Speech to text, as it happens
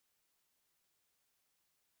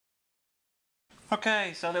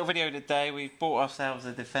Okay, so a little video today. We've bought ourselves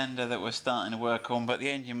a Defender that we're starting to work on, but the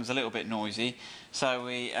engine was a little bit noisy. So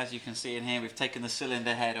we, as you can see in here, we've taken the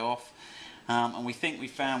cylinder head off, and we think we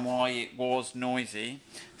found why it was noisy.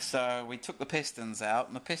 So we took the pistons out,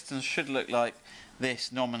 and the pistons should look like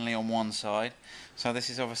this nominally on one side. So this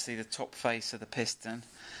is obviously the top face of the piston,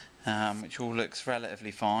 which all looks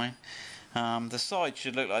relatively fine. The side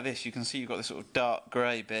should look like this. You can see you've got this sort of dark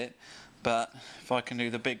grey bit. But if I can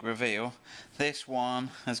do the big reveal, this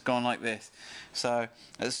one has gone like this. So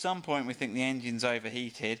at some point we think the engine's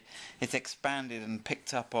overheated. It's expanded and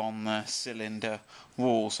picked up on the cylinder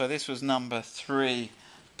wall. So this was number 3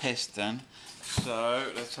 piston. So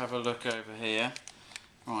let's have a look over here.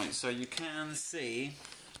 Right, so you can see,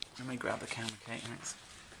 let me grab the camera, Kate. Thanks.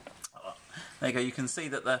 There you go. You can see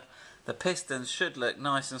that the pistons should look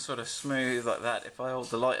nice and sort of smooth like that if I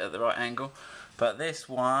hold the light at the right angle. But this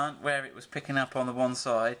one, where it was picking up on the one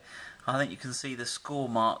side, I think you can see the score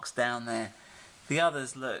marks down there. The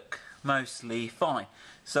others look mostly fine.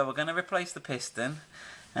 So we're going to replace the piston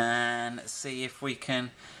and see if we can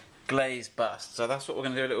glaze bust. So that's what we're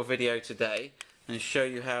going to do, a little video today, and show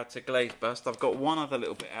you how to glaze bust. I've got one other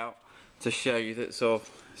little bit out to show you that's of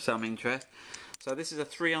some interest. So this is a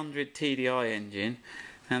 300 TDI engine.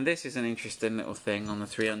 And this is an interesting little thing on the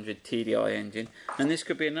 300 TDI engine, and this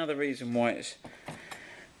could be another reason why it's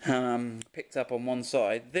picked up on one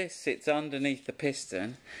side. This sits underneath the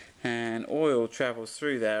piston, and oil travels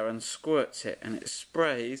through there and squirts it, and it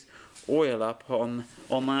sprays oil up on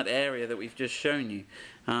that area that we've just shown you.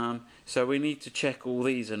 So we need to check all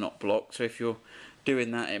these are not blocked. So if you're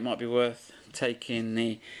doing that, it might be worth taking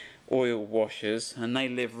the oil washers, and they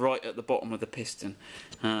live right at the bottom of the piston.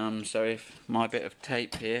 So if my bit of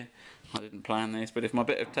tape here, I didn't plan this, but if my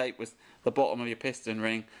bit of tape was the bottom of your piston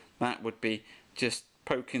ring, that would be just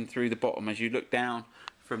poking through the bottom. As you look down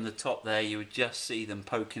from the top there, you would just see them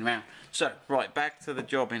poking around. So right, back to the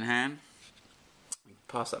job in hand.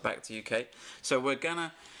 Pass that back to you, Kate. So we're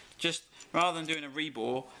gonna just, rather than doing a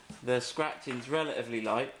rebore, the scratching's relatively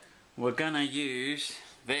light, we're gonna use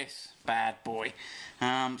this bad boy.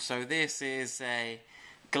 So this is a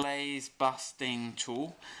glaze busting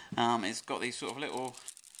tool. It's got these sort of little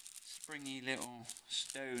springy little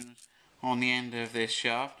stones on the end of this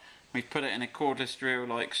shaft. We've put it in a cordless drill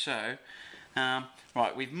like so.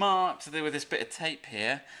 Right, we've marked with this bit of tape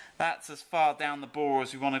here. That's as far down the bore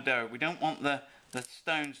as we want to go. We don't want the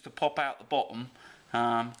stones to pop out the bottom.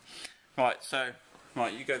 Right,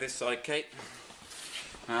 you go this side, Kate.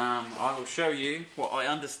 I will show you what I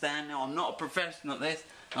understand. Now, I'm not a professional at this,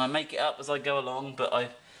 and I make it up as I go along, but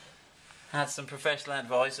I've had some professional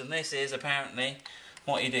advice, and this is apparently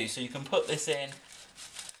what you do. So you can put this in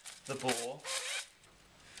the bore,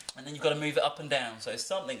 and then you've got to move it up and down. So it's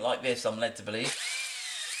something like this, I'm led to believe.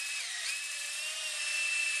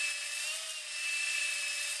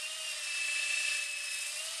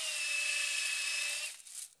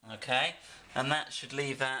 Okay, and that should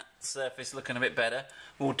leave that surface looking a bit better.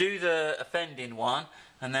 We'll do the offending one,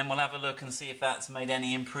 and then we'll have a look and see if that's made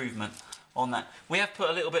any improvement on that. We have put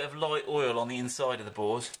a little bit of light oil on the inside of the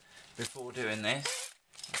bores before doing this.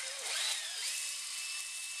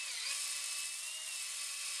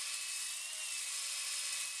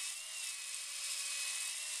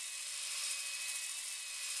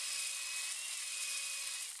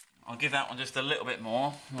 I'll give that one just a little bit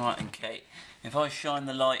more. Right, and Kate, if I shine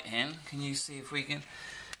the light in, can you see if we can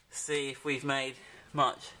see if we've made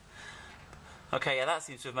much? Okay, yeah, that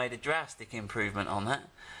seems to have made a drastic improvement on that.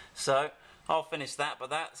 So I'll finish that, but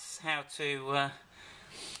that's how to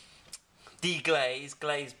deglaze,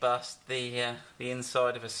 glaze bust the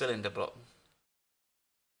inside of a cylinder block.